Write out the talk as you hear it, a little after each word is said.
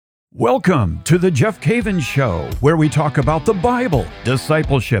Welcome to the Jeff Cavins Show, where we talk about the Bible,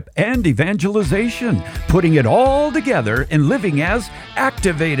 discipleship, and evangelization, putting it all together and living as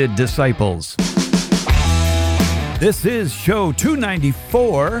activated disciples. This is show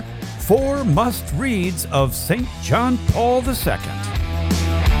 294, 4 Must-Reads of St. John Paul II.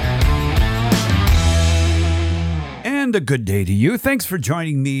 And a good day to you. Thanks for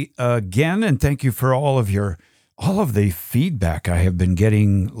joining me again, and thank you for all of the feedback I have been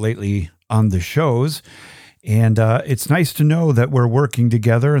getting lately on the shows. And it's nice to know that we're working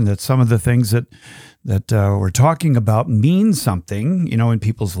together and that some of the things that we're talking about mean something, in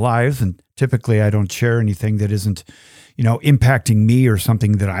people's lives. And typically I don't share anything that isn't, impacting me or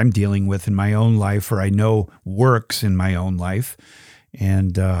something that I'm dealing with in my own life or I know works in my own life.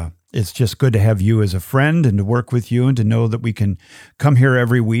 And it's just good to have you as a friend and to work with you and to know that we can come here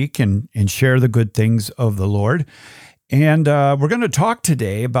every week and share the good things of the Lord. And we're going to talk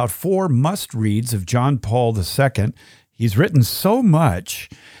today about 4 must-reads of John Paul II. He's written so much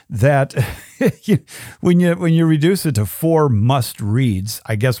that when you reduce it to 4 must-reads,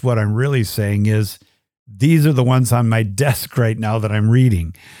 I guess what I'm really saying is these are the ones on my desk right now that I'm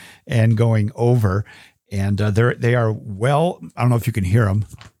reading and going over. And they are well, I don't know if you can hear them.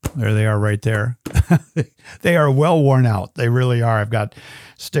 There they are right there. They are well worn out. They really are. I've got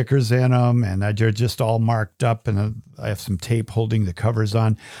stickers in them and they're just all marked up and I have some tape holding the covers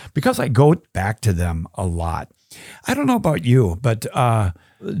on because I go back to them a lot. I don't know about you, but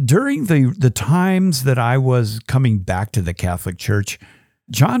during the times that I was coming back to the Catholic Church,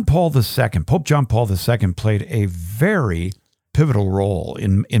 Pope John Paul II played a very pivotal role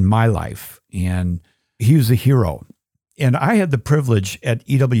in my life. And he was a hero. And I had the privilege at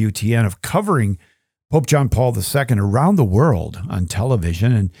EWTN of covering Pope John Paul II around the world on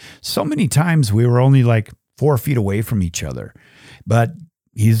television. And so many times we were only like 4 feet away from each other. But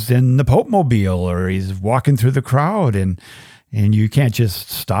he's in the Pope Mobile or he's walking through the crowd and you can't just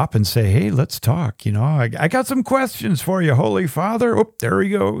stop and say, hey, let's talk. I got some questions for you, Holy Father. Oh, there he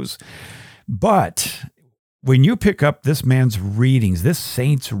goes. But when you pick up this man's readings, this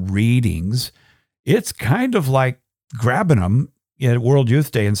saint's readings, it's kind of like grabbing him at World Youth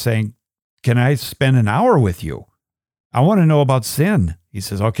Day and saying, can I spend an hour with you? I want to know about sin. He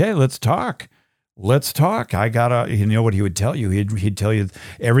says, okay, let's talk. Let's talk. You know what he would tell you? He'd tell you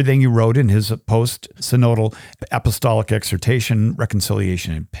everything he wrote in his post-synodal apostolic exhortation,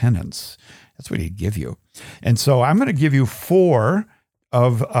 reconciliation, and penance. That's what he'd give you. And so I'm going to give you 4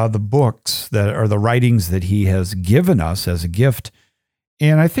 of the books that are the writings that he has given us as a gift.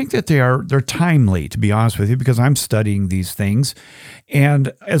 And I think that they're timely, to be honest with you, because I'm studying these things.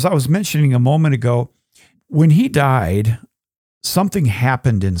 And as I was mentioning a moment ago, when he died, something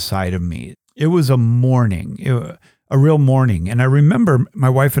happened inside of me. It was a mourning, a real mourning. And I remember my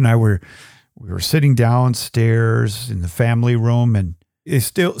wife and I we were sitting downstairs in the family room, and they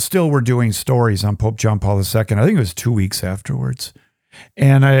still were doing stories on Pope John Paul II. I think it was 2 weeks afterwards.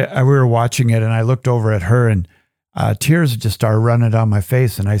 And we were watching it, and I looked over at her, and tears just started running down my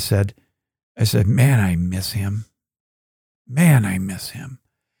face. And I said, man, I miss him. Man, I miss him.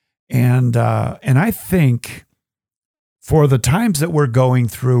 And I think for the times that we're going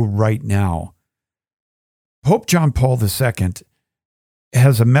through right now, Pope John Paul II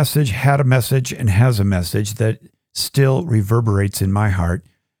had a message, and has a message that still reverberates in my heart.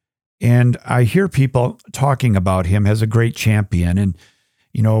 And I hear people talking about him as a great champion. And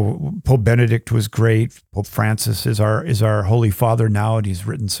Pope Benedict was great. Pope Francis is our Holy Father now, and he's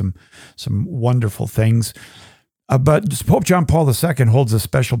written some wonderful things. But Pope John Paul II holds a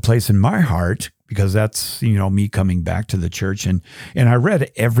special place in my heart because that's, me coming back to the church. And I read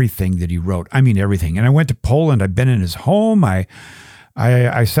everything that he wrote. I mean, everything. And I went to Poland. I've been in his home. I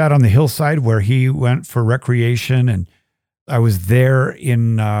sat on the hillside where he went for recreation, and I was there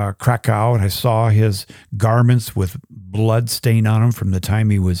in Krakow, and I saw his garments with blood stain on them from the time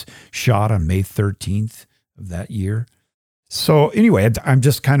he was shot on May 13th of that year. So anyway, I'm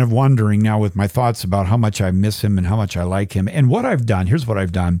just kind of wondering now with my thoughts about how much I miss him and how much I like him. And here's what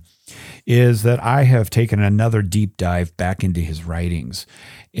I've done, is that I have taken another deep dive back into his writings.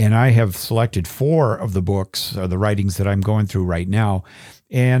 And I have selected 4 of the books, or the writings that I'm going through right now.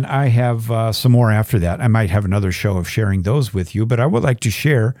 And I have some more after that. I might have another show of sharing those with you, but I would like to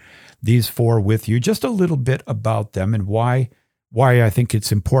share these 4 with you, just a little bit about them and why I think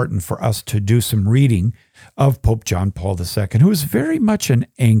it's important for us to do some reading of Pope John Paul II, who is very much an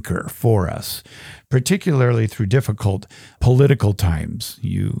anchor for us, particularly through difficult political times.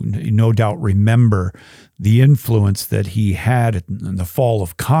 You no doubt remember the influence that he had in the fall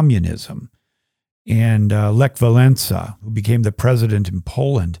of communism. And Lech Walesa, who became the president in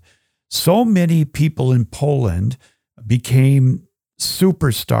Poland, So many people in Poland became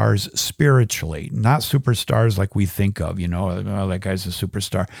superstars spiritually, not superstars like we think of, oh, that guy's a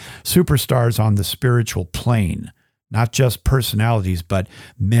superstar. Superstars on the spiritual plane, not just personalities, but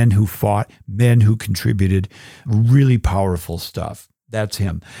men who fought, men who contributed really powerful stuff. That's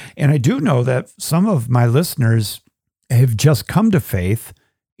him. And I do know that some of my listeners have just come to faith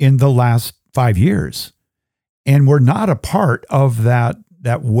in the last 5 years, and were not a part of that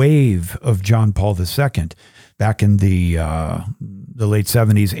wave of John Paul II back in the late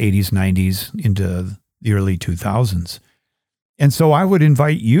 70s, 80s, 90s, into the early 2000s. And so I would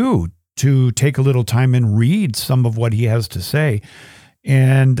invite you to take a little time and read some of what he has to say.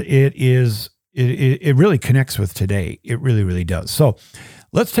 And it really connects with today. It really, really does. So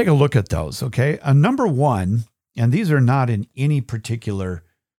let's take a look at those, okay? Number one, and these are not in any particular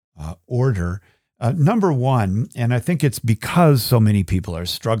order. Number one, and I think it's because so many people are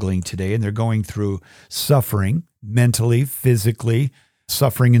struggling today and they're going through suffering mentally, physically,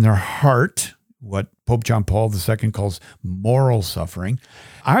 suffering in their heart, what Pope John Paul II calls moral suffering.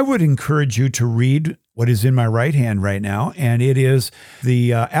 I would encourage you to read what is in my right hand right now, and it is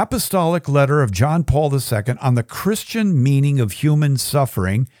the apostolic letter of John Paul II on the Christian meaning of human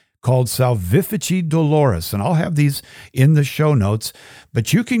suffering, called Salvifici Doloris. And I'll have these in the show notes,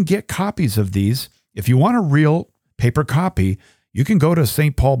 but you can get copies of these. If you want a real paper copy, you can go to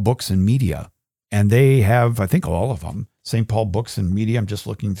St. Paul Books and Media, and they have, I think, all of them. St. Paul Books and Media, I'm just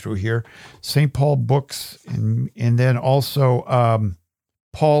looking through here. St. Paul Books, and then also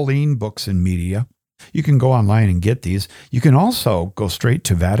Pauline Books and Media. You can go online and get these. You can also go straight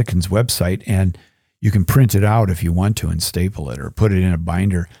to Vatican's website, and you can print it out if you want to and staple it or put it in a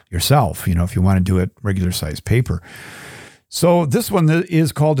binder yourself, if you want to do it regular size paper. So this one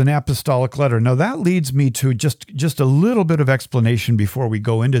is called an apostolic letter. Now that leads me to just a little bit of explanation before we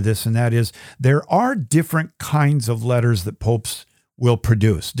go into this, and that is there are different kinds of letters that popes will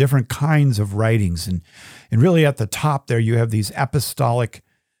produce, different kinds of writings. And really at the top there, you have these apostolic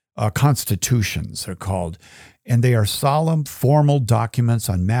constitutions, they're called. And they are solemn, formal documents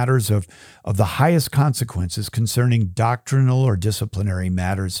on matters of the highest consequences concerning doctrinal or disciplinary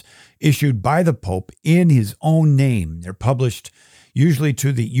matters issued by the Pope in his own name. They're published usually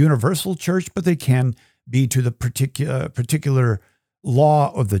to the universal church, but they can be to the particular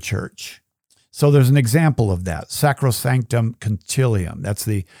law of the church. So there's an example of that, Sacrosanctum Concilium. That's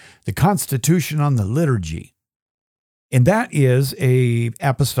the constitution on the liturgy. And that is a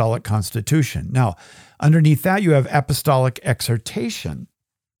apostolic constitution. Now, underneath that, you have apostolic exhortation.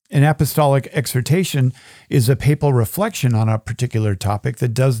 An apostolic exhortation is a papal reflection on a particular topic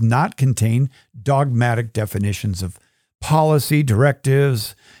that does not contain dogmatic definitions of policy,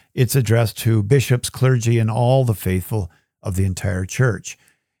 directives. It's addressed to bishops, clergy, and all the faithful of the entire church.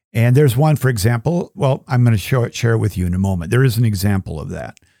 And there's one, for example, well, I'm going to share it with you in a moment. There is an example of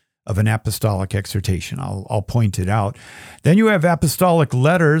that, of an apostolic exhortation. I'll point it out. Then you have apostolic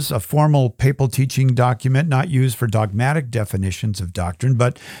letters, a formal papal teaching document not used for dogmatic definitions of doctrine,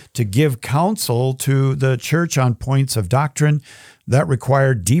 but to give counsel to the church on points of doctrine that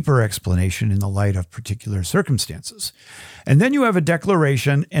require deeper explanation in the light of particular circumstances. And then you have a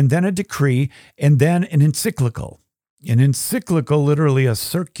declaration, and then a decree, and then an encyclical. An encyclical, literally a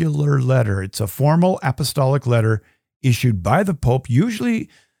circular letter. It's a formal apostolic letter issued by the Pope, usually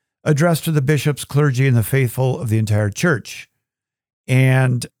addressed to the bishops, clergy, and the faithful of the entire church.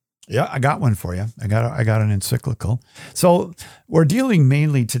 And yeah, I got one for you. I got an encyclical. So we're dealing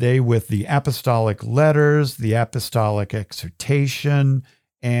mainly today with the apostolic letters, the apostolic exhortation,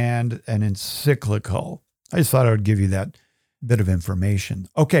 and an encyclical. I just thought I would give you that bit of information.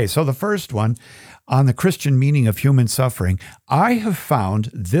 Okay, so the first one on the Christian meaning of human suffering. I have found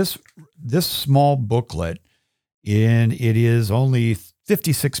this small booklet, and it is only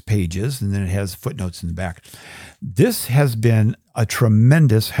 56 pages, and then it has footnotes in the back. This has been a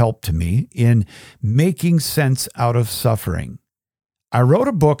tremendous help to me in making sense out of suffering. I wrote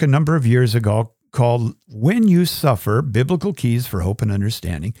a book a number of years ago called When You Suffer, Biblical Keys for Hope and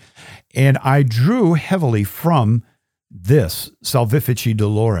Understanding, and I drew heavily from this, Salvifici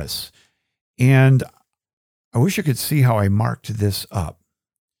Doloris. And I wish you could see how I marked this up.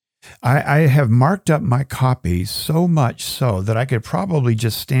 I have marked up my copy so much so that I could probably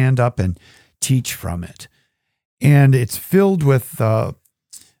just stand up and teach from it. And it's filled with the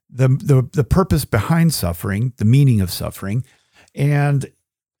purpose behind suffering, the meaning of suffering. And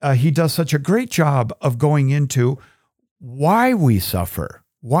he does such a great job of going into why we suffer.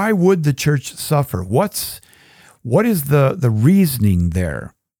 Why would the church suffer? What is the reasoning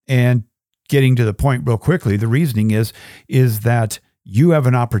there? And getting to the point real quickly, the reasoning is that you have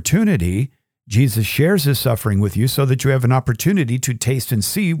an opportunity. Jesus shares his suffering with you so that you have an opportunity to taste and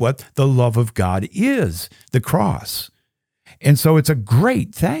see what the love of God is, the cross. And so it's a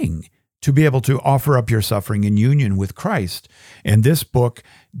great thing to be able to offer up your suffering in union with Christ. And this book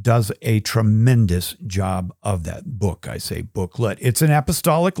does a tremendous job of that. Book, I say booklet. It's an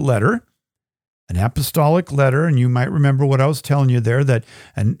apostolic letter. And you might remember what I was telling you there, that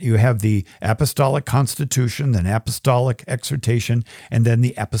and you have the apostolic constitution, then apostolic exhortation, and then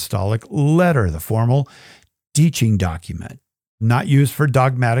the apostolic letter, the formal teaching document, not used for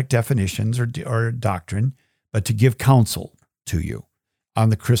dogmatic definitions or doctrine, but to give counsel to you on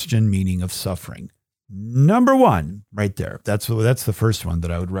the Christian meaning of suffering. Number one, right there. That's the first one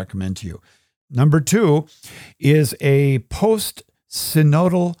that I would recommend to you. Number two is a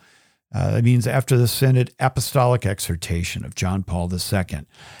post-synodal, that means after the Synod, apostolic exhortation of John Paul II.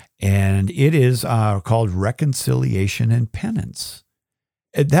 And it is called Reconciliation and Penance.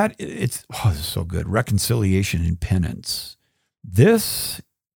 This is so good. Reconciliation and Penance. This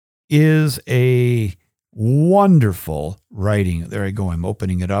is a wonderful writing. There I go. I'm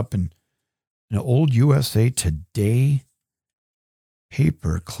opening it up, and an old USA Today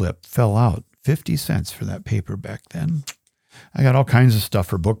paper clip fell out. 50 cents for that paper back then. I got all kinds of stuff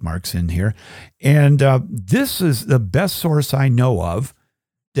for bookmarks in here. And this is the best source I know of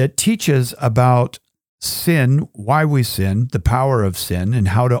that teaches about sin, why we sin, the power of sin, and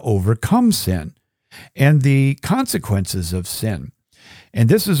how to overcome sin, and the consequences of sin. And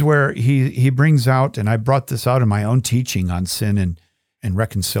this is where he brings out, and I brought this out in my own teaching on sin and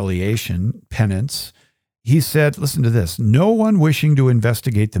reconciliation, penance. He said, listen to this, no one wishing to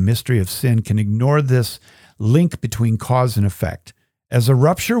investigate the mystery of sin can ignore this link between cause and effect. As a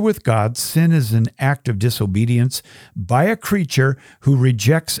rupture with God, sin is an act of disobedience by a creature who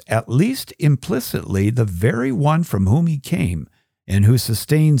rejects, at least implicitly, the very one from whom he came and who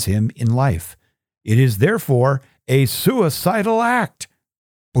sustains him in life. It is therefore a suicidal act.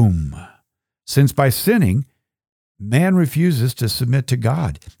 Boom. Since by sinning, man refuses to submit to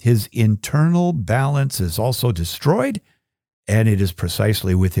God, his internal balance is also destroyed, and it is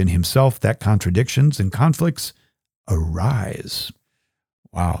precisely within himself that contradictions and conflicts arise.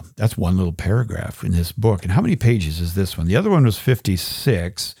 Wow, that's one little paragraph in this book. And how many pages is this one? The other one was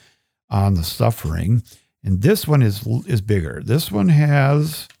 56 on the suffering, and this one is bigger. This one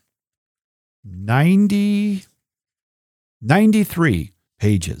has 93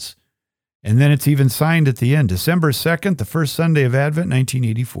 pages. And then it's even signed at the end, December 2nd, the first Sunday of Advent,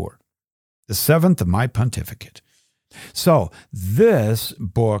 1984, the 7th of my pontificate. So this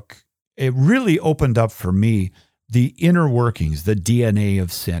book, it really opened up for me the inner workings, the DNA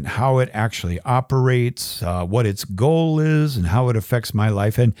of sin, how it actually operates, what its goal is, and how it affects my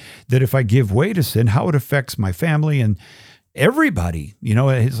life. And that if I give way to sin, how it affects my family and everybody. You know,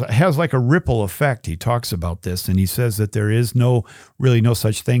 it has like a ripple effect. He talks about this, and he says that there is really no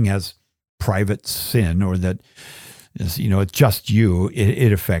such thing as private sin, or that is, it's just you.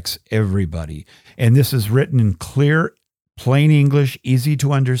 It affects everybody. And this is written in clear, plain English, easy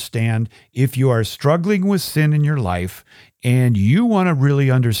to understand. If you are struggling with sin in your life and you want to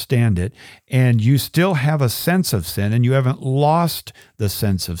really understand it, and you still have a sense of sin and you haven't lost the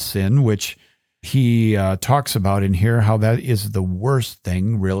sense of sin, which he talks about in here, how that is the worst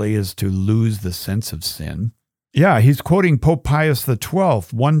thing really, is to lose the sense of sin. Yeah, he's quoting Pope Pius XII,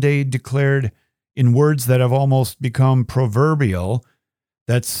 one day declared in words that have almost become proverbial,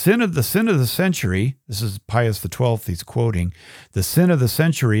 that the sin of the century, this is Pius XII he's quoting, the sin of the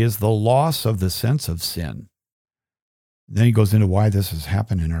century is the loss of the sense of sin. Then he goes into why this has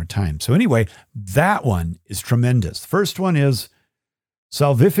happened in our time. So anyway, that one is tremendous. The first one is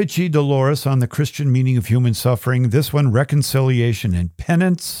Salvifici Doloris on the Christian meaning of human suffering. This one, Reconciliation and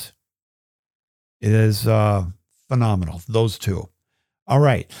Penance, is phenomenal. Those two. All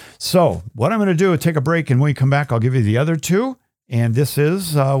right. So what I'm going to do is take a break, and when we come back, I'll give you the other two. And this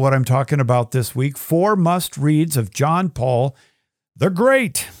is what I'm talking about this week. 4 must-reads of John Paul, the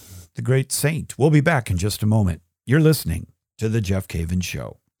great saint. We'll be back in just a moment. You're listening to The Jeff Cavins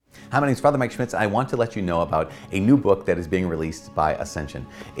Show. Hi, my name is Father Mike Schmitz. I want to let you know about a new book that is being released by Ascension.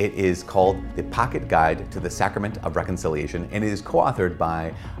 It is called The Pocket Guide to the Sacrament of Reconciliation, and it is co-authored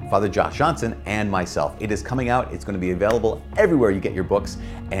by Father Josh Johnson and myself. It is coming out. It's going to be available everywhere you get your books,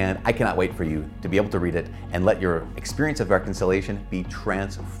 and I cannot wait for you to be able to read it and let your experience of reconciliation be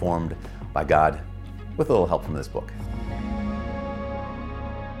transformed by God with a little help from this book.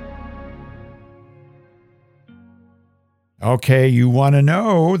 Okay, you want to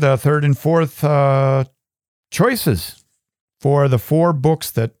know the third and fourth choices for the 4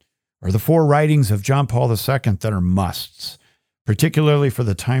 books the 4 writings of John Paul II that are musts, particularly for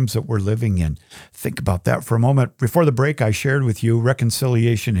the times that we're living in. Think about that for a moment. Before the break, I shared with you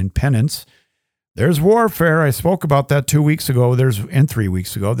reconciliation and penance. There's warfare. I spoke about that 2 weeks ago. 3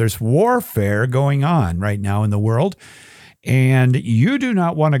 weeks ago. There's warfare going on right now in the world. And you do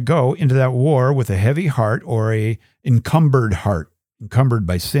not want to go into that war with a heavy heart or a encumbered heart, encumbered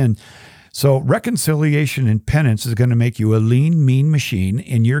by sin. So reconciliation and penance is going to make you a lean, mean machine,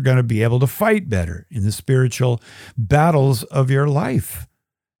 and you're going to be able to fight better in the spiritual battles of your life.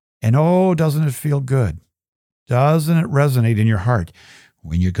 And oh, doesn't it feel good? Doesn't it resonate in your heart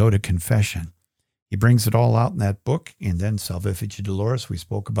when you go to confession? He brings it all out in that book, and then Salvifici Doloris, we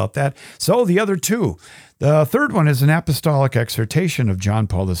spoke about that. So the other two. The third one is an apostolic exhortation of John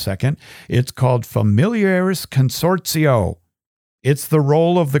Paul II. It's called Familiaris Consortio. It's the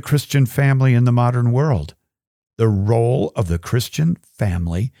role of the Christian family in the modern world. The role of the Christian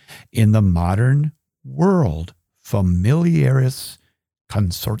family in the modern world. Familiaris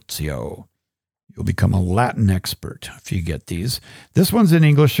Consortio. You'll become a Latin expert if you get these. This one's in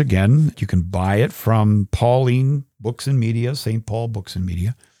English again. You can buy it from Pauline Books and Media, St. Paul Books and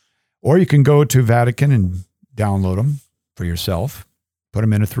Media. Or you can go to Vatican and download them for yourself. Put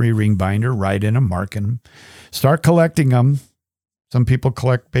them in a 3-ring binder, write in them, mark in them. Start collecting them. Some people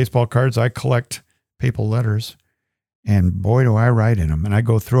collect baseball cards. I collect papal letters. And boy, do I write in them. And I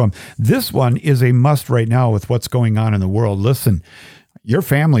go through them. This one is a must right now with what's going on in the world. Listen, your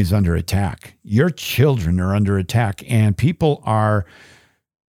family's under attack. Your children are under attack. And people are,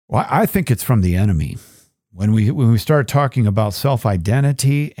 well, I think it's from the enemy. When we start talking about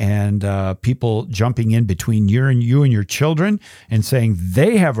self-identity and people jumping in between you and your children and saying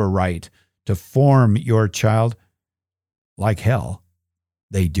they have a right to form your child like hell,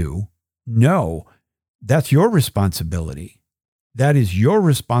 they do. No, that's your responsibility. That is your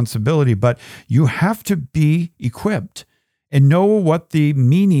responsibility, but you have to be equipped and know what the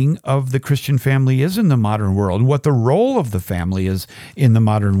meaning of the Christian family is in the modern world, what the role of the family is in the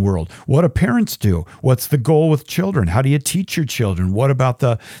modern world, what do parents do, what's the goal with children, how do you teach your children, what about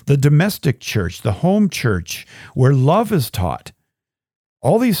the domestic church, the home church, where love is taught.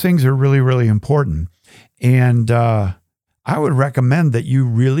 All these things are really, really important. And I would recommend that you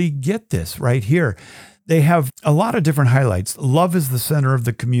really get this right here. They have a lot of different highlights. Love is the center of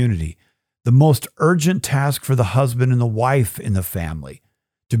the community. The most urgent task for the husband and the wife in the family,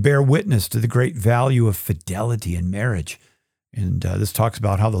 to bear witness to the great value of fidelity in marriage. And this talks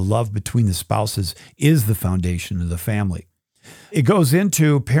about how the love between the spouses is the foundation of the family. It goes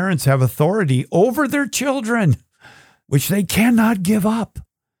into parents have authority over their children, which they cannot give up.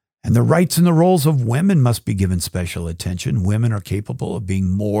 And the rights and the roles of women must be given special attention. Women are capable of being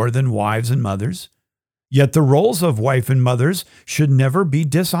more than wives and mothers. Yet the roles of wife and mothers should never be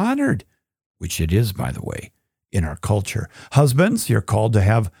dishonored, which it is, by the way, in our culture. Husbands, you're called to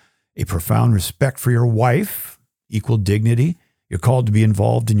have a profound respect for your wife, equal dignity. You're called to be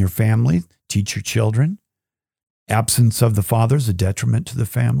involved in your family, teach your children. Absence of the father is a detriment to the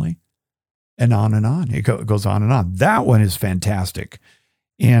family, and on and on. It goes on and on. That one is fantastic.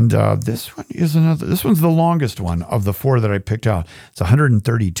 And this one is another. This one's the longest one of the 4 that I picked out. It's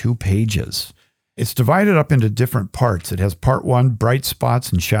 132 pages. It's divided up into different parts. It has part 1, bright spots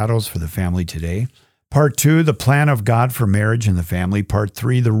and shadows for the family today. Part 2, the plan of God for marriage and the family. Part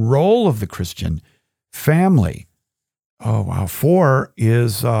 3, the role of the Christian family. Oh, wow. 4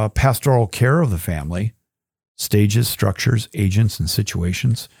 is pastoral care of the family. Stages, structures, agents, and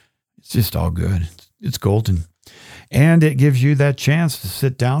situations. It's just all good. It's golden. And it gives you that chance to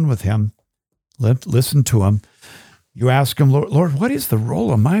sit down with him, listen to him. You ask him, Lord, what is the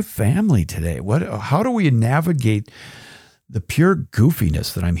role of my family today? How do we navigate the pure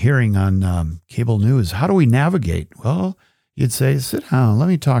goofiness that I'm hearing on cable news? How do we navigate? Well, you'd say, sit down, let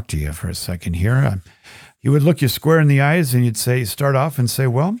me talk to you for a second here. He would look you square in the eyes and you'd start off and say,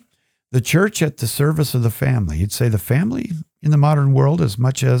 well, the church at the service of the family. You'd say the family in the modern world, as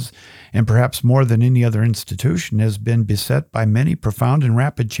much as, and perhaps more than any other institution, has been beset by many profound and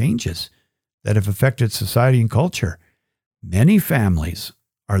rapid changes that have affected society and culture. Many families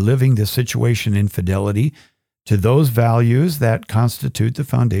are living this situation in fidelity to those values that constitute the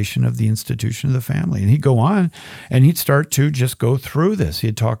foundation of the institution of the family. And he'd go on and he'd start to just go through this.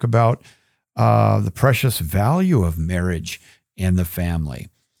 He'd talk about the precious value of marriage and the family,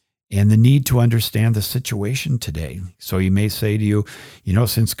 and the need to understand the situation today. So he may say to you,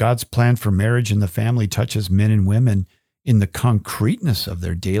 since God's plan for marriage and the family touches men and women in the concreteness of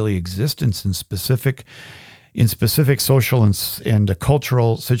their daily existence in specific social and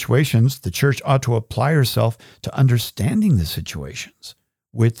cultural situations, the church ought to apply herself to understanding the situations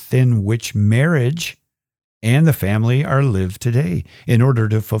within which marriage and the family are lived today in order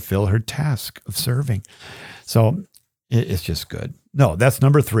to fulfill her task of serving. So it's just good. No, that's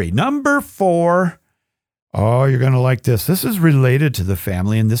number 3. Number 4. Oh, you're going to like this. This is related to the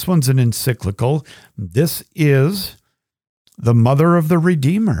family, and this one's an encyclical. This is the Mother of the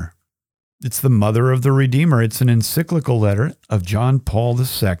Redeemer. It's the Mother of the Redeemer. It's an encyclical letter of John Paul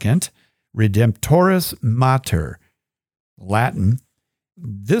II, Redemptoris Mater, Latin.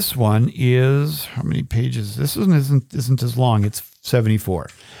 This one is, how many pages? This one isn't as long. It's 74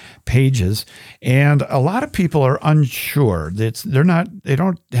 pages. And a lot of people are unsure. They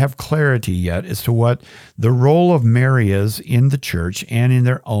don't have clarity yet as to what the role of Mary is in the church and in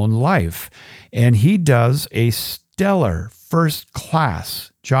their own life. And he does a stellar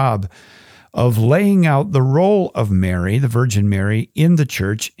first-class job of laying out the role of Mary, the Virgin Mary, in the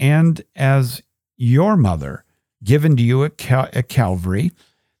church and as your mother, given to you at Calvary.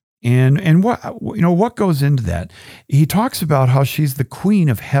 And what goes into that? He talks about how she's the Queen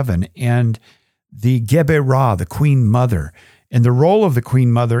of Heaven and the Geberah, the Queen Mother. And the role of the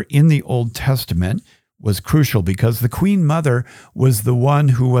Queen Mother in the Old Testament was crucial because the Queen Mother was the one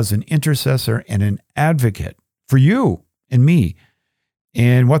who was an intercessor and an advocate for you and me,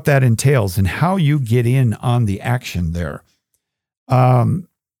 and what that entails and how you get in on the action there.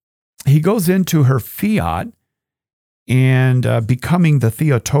 He goes into her fiat and becoming the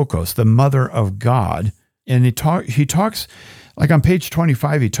Theotokos, the Mother of God. And he talks, like on page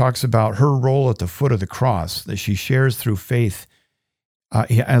 25, he talks about her role at the foot of the cross that she shares through faith.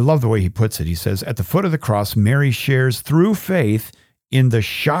 I love the way he puts it. He says, at the foot of the cross, Mary shares through faith in the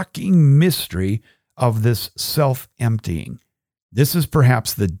shocking mystery of this self-emptying. This is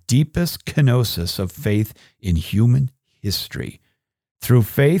perhaps the deepest kenosis of faith in human history. Through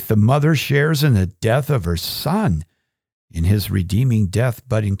faith, the mother shares in the death of her son, in his redeeming death,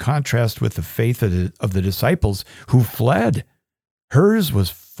 but in contrast with the faith of the disciples who fled, hers was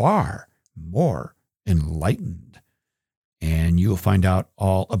far more enlightened. And you'll find out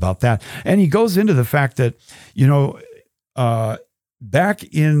all about that. And he goes into the fact that, back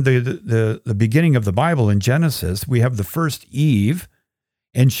in the beginning of the Bible in Genesis, we have the first Eve,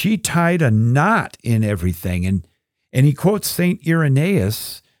 and she tied a knot in everything. And he quotes St.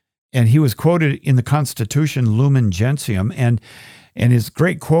 Irenaeus, and he was quoted in the Constitution Lumen Gentium, and his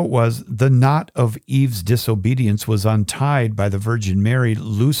great quote was, "The knot of Eve's disobedience was untied by the Virgin Mary,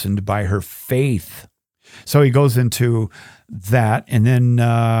 loosened by her faith." So he goes into that, and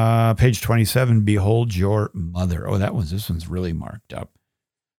then page 27, "Behold your mother." Oh, this one's really marked up.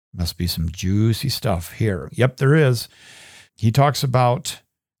 Must be some juicy stuff here. Yep, there is. He talks about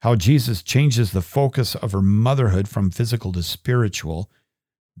how Jesus changes the focus of her motherhood from physical to spiritual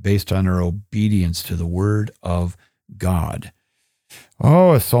based on her obedience to the word of God.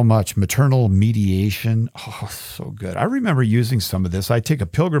 Oh, so much. Maternal mediation. Oh, so good. I remember using some of this. I take a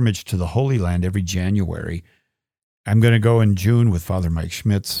pilgrimage to the Holy Land every January. I'm going to go in June with Father Mike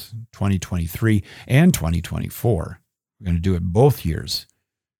Schmitz, 2023 and 2024. We're going to do it both years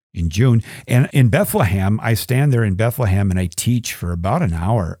in June. And in Bethlehem, I stand there in Bethlehem and I teach for about an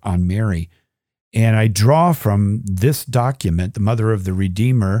hour on Mary. And I draw from this document, the Mother of the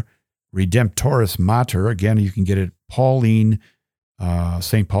Redeemer, Redemptoris Mater. Again, you can get it at Pauline,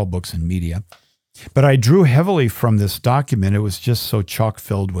 St. Paul Books and Media. But I drew heavily from this document. It was just so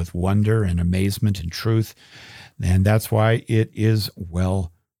chock-filled with wonder and amazement and truth. And that's why it is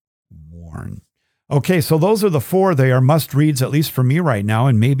well worn. Okay, so those are the 4. They are must-reads, at least for me right now.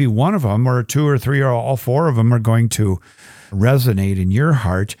 And maybe one of them, or 2 or 3, or all 4 of them are going to resonate in your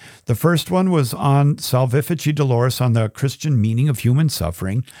heart. The first one was on Salvifici Dolores, on the Christian meaning of human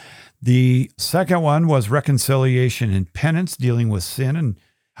suffering. The second one was Reconciliation and Penance, dealing with sin and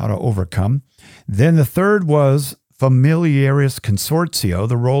how to overcome. Then the third was Familiaris Consortio,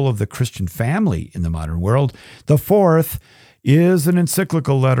 the role of the Christian family in the modern world. The fourth is an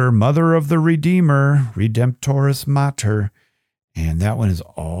encyclical letter, Mother of the Redeemer, Redemptoris Mater. And that one is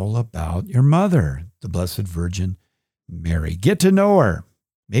all about your mother, the Blessed Virgin Mary. Get to know her.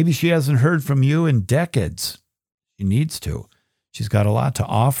 Maybe she hasn't heard from you in decades. She needs to. She's got a lot to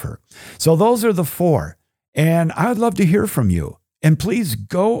offer. So those are the 4. And I'd love to hear from you. And please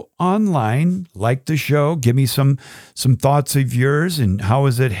go online, like the show, give me some thoughts of yours and how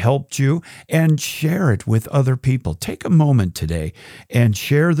has it helped you, and share it with other people. Take a moment today and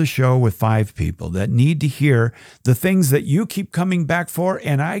share the show with 5 people that need to hear the things that you keep coming back for,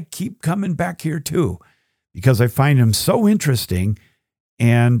 and I keep coming back here too, because I find them so interesting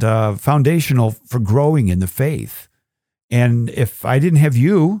and foundational for growing in the faith. And if I didn't have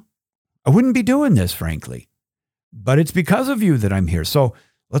you, I wouldn't be doing this, frankly. But it's because of you that I'm here. So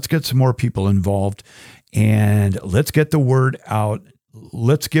Let's get some more people involved, and let's get the word out.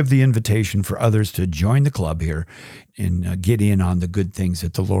 Let's give the invitation for others to join the club here and get in on the good things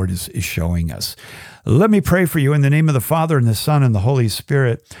that the Lord is showing us. Let me pray for you in the name of the Father and the Son and the Holy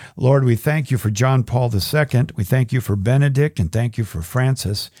Spirit. Lord, we thank you for John Paul II. We thank you for Benedict, and thank you for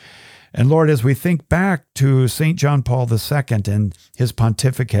Francis. And Lord, as we think back to St. John Paul II and his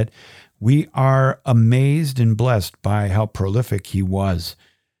pontificate, we are amazed and blessed by how prolific he was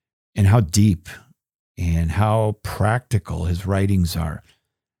and how deep and how practical his writings are.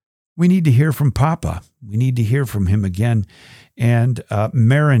 We need to hear from Papa. We need to hear from him again and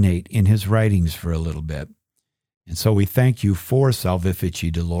marinate in his writings for a little bit. And so we thank you for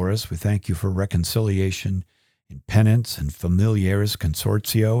Salvifici Dolores. We thank you for reconciliation and penance and Familiaris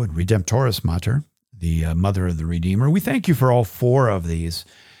Consortio and Redemptoris Mater, the Mother of the Redeemer. We thank you for all four of these.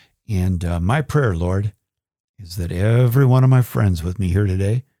 And my prayer, Lord, is that every one of my friends with me here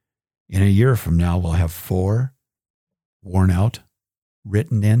today, in a year from now, will have four worn out,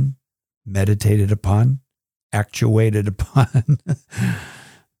 written in, meditated upon, actuated upon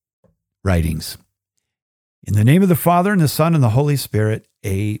writings. In the name of the Father, and the Son, and the Holy Spirit,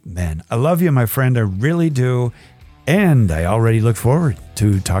 amen. I love you, my friend. I really do. And I already look forward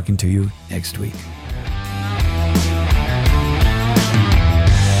to talking to you next week.